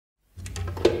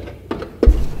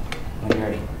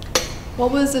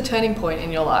What was the turning point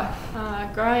in your life?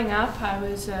 Growing up, I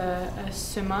was a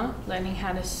swimmer, learning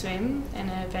how to swim, and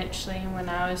eventually when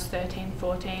I was 13,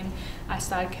 14, I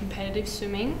started competitive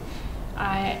swimming.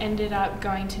 I ended up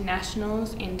going to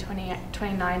nationals in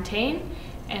 2019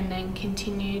 and then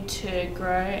continued to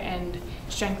grow and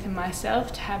strengthen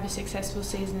myself to have a successful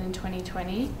season in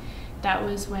 2020. That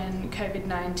was when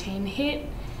COVID-19 hit,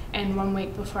 and 1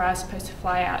 week before I was supposed to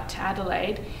fly out to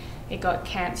Adelaide, it got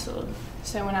cancelled.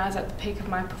 So when I was at the peak of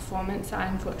my performance, I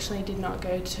unfortunately did not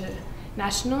go to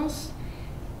nationals.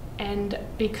 And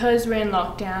because we're in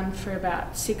lockdown for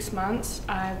about 6 months,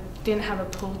 I didn't have a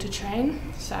pool to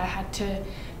train. So I had to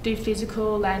do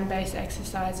physical land-based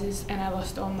exercises, and I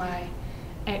lost all my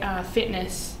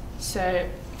fitness. So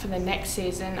for the next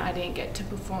season, I didn't get to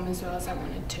perform as well as I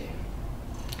wanted to.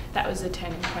 That was the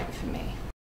turning point for me.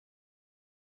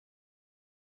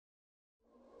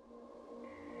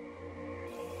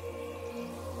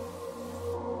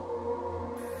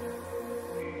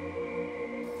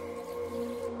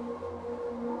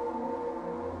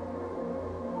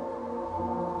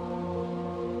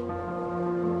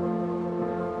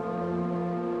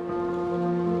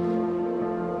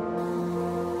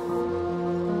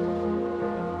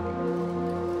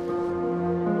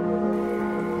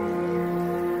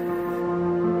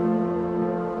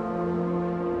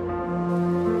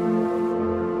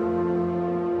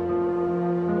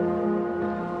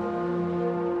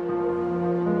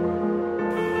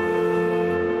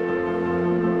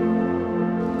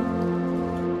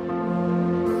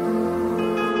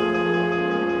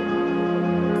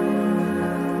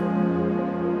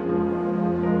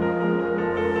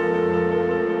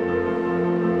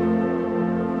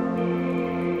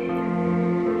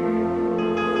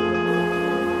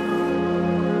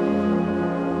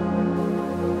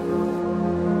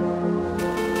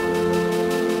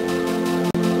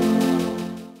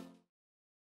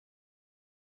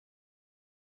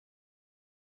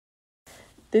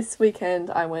 This weekend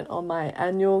I went on my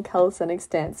annual calisthenics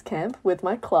dance camp with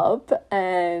my club,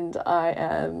 and I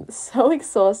am so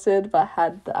exhausted but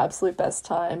had the absolute best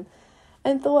time,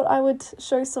 and thought I would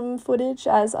show some footage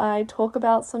as I talk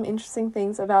about some interesting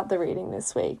things about the reading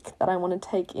this week that I want to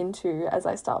take into as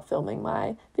I start filming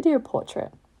my video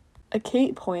portrait. A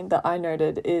key point that I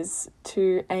noted is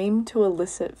to aim to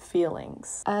elicit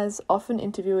feelings, as often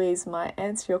interviewees might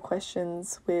answer your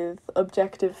questions with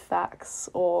objective facts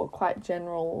or quite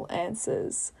general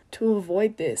answers. To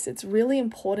avoid this, it's really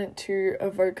important to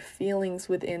evoke feelings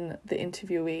within the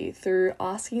interviewee through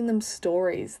asking them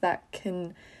stories that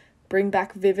can bring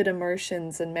back vivid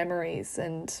emotions and memories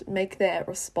and make their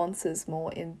responses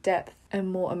more in-depth and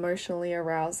more emotionally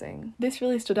arousing. This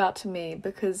really stood out to me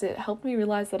because it helped me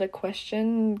realize that a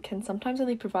question can sometimes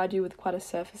only provide you with quite a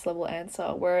surface level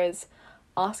answer, whereas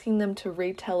asking them to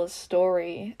retell a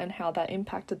story and how that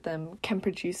impacted them can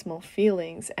produce more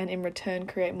feelings and in return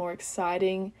create more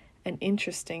exciting and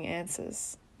interesting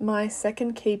answers. My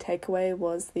second key takeaway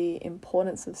was the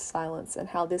importance of silence and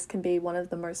how this can be one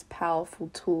of the most powerful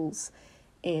tools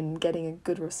in getting a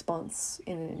good response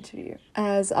in an interview.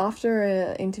 As after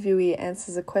an interviewee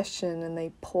answers a question and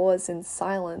they pause in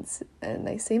silence and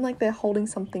they seem like they're holding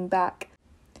something back,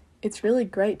 it's really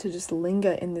great to just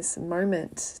linger in this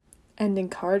moment and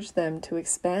encourage them to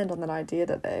expand on that idea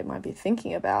that they might be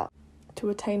thinking about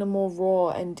to attain a more raw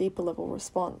and deeper level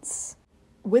response.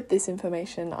 With this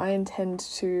information, I intend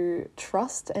to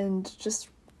trust and just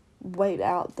wait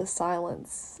out the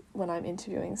silence when I'm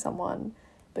interviewing someone,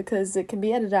 because it can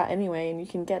be edited out anyway and you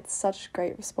can get such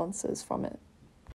great responses from it.